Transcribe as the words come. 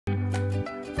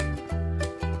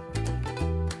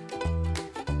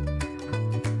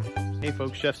Hey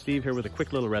folks, Chef Steve here with a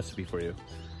quick little recipe for you.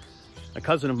 A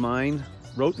cousin of mine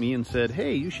wrote me and said,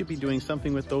 hey, you should be doing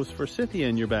something with those Forsythia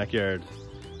in your backyard.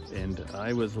 And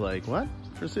I was like, what?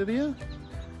 Forsythia?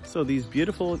 So these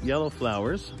beautiful yellow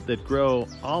flowers that grow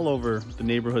all over the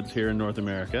neighborhoods here in North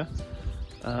America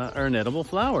are an edible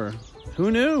flower. Who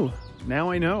knew?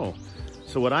 Now I know.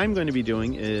 So what I'm going to be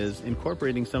doing is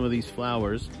incorporating some of these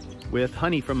flowers with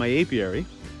honey from my apiary,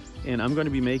 and I'm going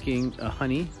to be making a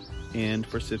honey and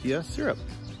Forsythia syrup.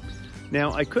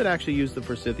 Now I could actually use the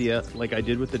Forsythia like I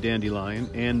did with the dandelion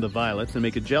and the violets and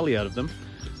make a jelly out of them,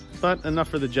 but enough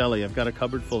for the jelly. I've got a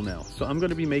cupboard full now. So I'm going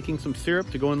to be making some syrup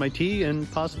to go in my tea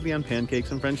and possibly on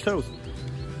pancakes and French toast.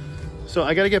 So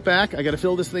I got to get back. I got to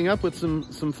fill this thing up with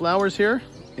some flowers here,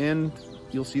 and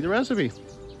you'll see the recipe.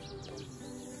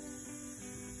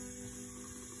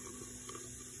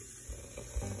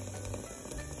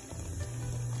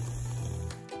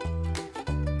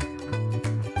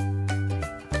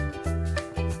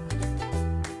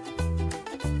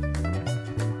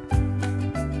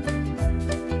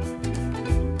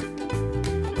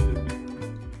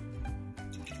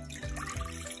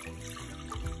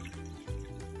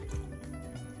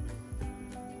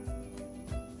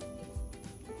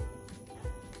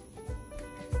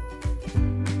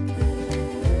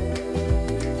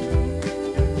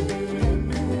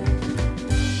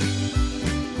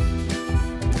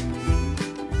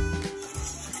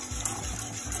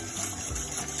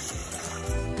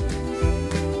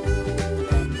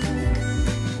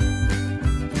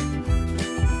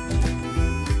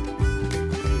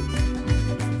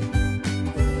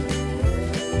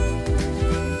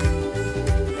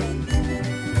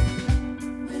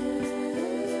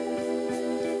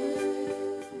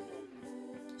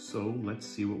 So let's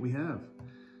see what we have.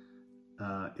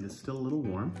 It is still a little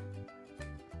warm,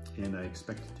 and I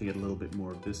expect it to get a little bit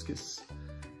more viscous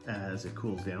as it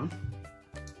cools down.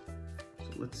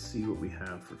 So let's see what we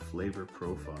have for flavor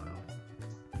profile.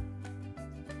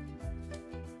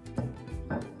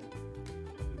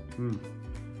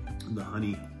 The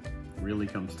honey really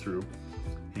comes through.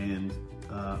 And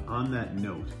on that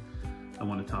note, I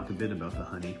want to talk a bit about the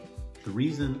honey. The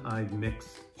reason I've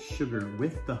mixed sugar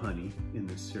with the honey in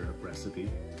this syrup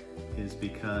recipe is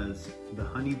because the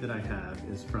honey that I have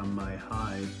is from my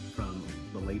hive from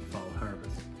the late fall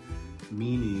harvest.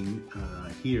 Meaning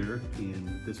here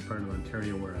in this part of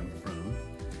Ontario where I'm from,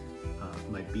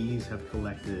 my bees have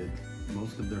collected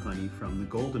most of their honey from the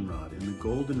goldenrod. And the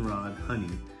goldenrod honey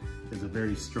is a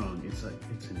very strong, it's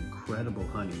an incredible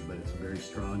honey, but it's a very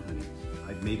strong honey.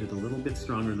 I've made it a little bit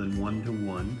stronger than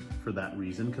 1-to-1 for that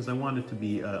reason, because I want it to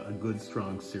be a good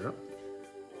strong syrup.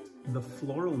 The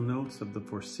floral notes of the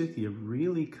Forsythia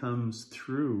really comes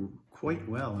through quite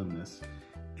well in this,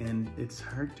 and it's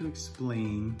hard to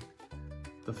explain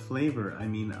the flavor. I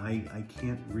mean, I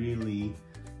can't really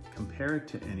compare it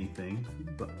to anything,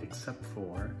 but except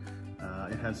for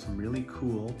it has some really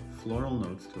cool floral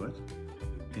notes to it,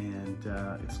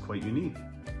 and it's quite unique.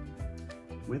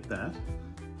 With that,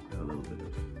 a little bit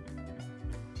of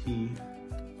tea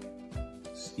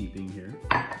steeping here,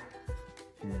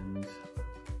 and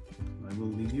I will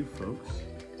leave you folks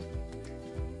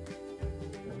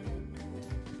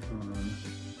on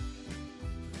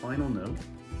a final note.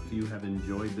 If you have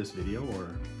enjoyed this video or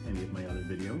any of my other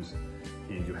videos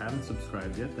and you haven't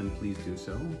subscribed yet, then please do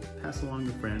so. Pass along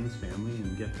to friends, family,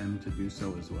 and get them to do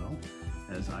so as well,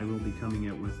 as I will be coming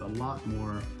out with a lot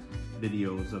more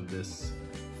videos of this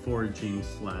foraging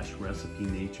 / recipe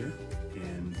nature,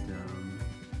 and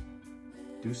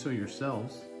do so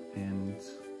yourselves. And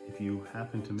if you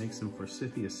happen to make some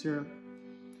Forsythia syrup,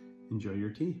 enjoy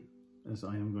your tea, as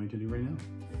I am going to do right now.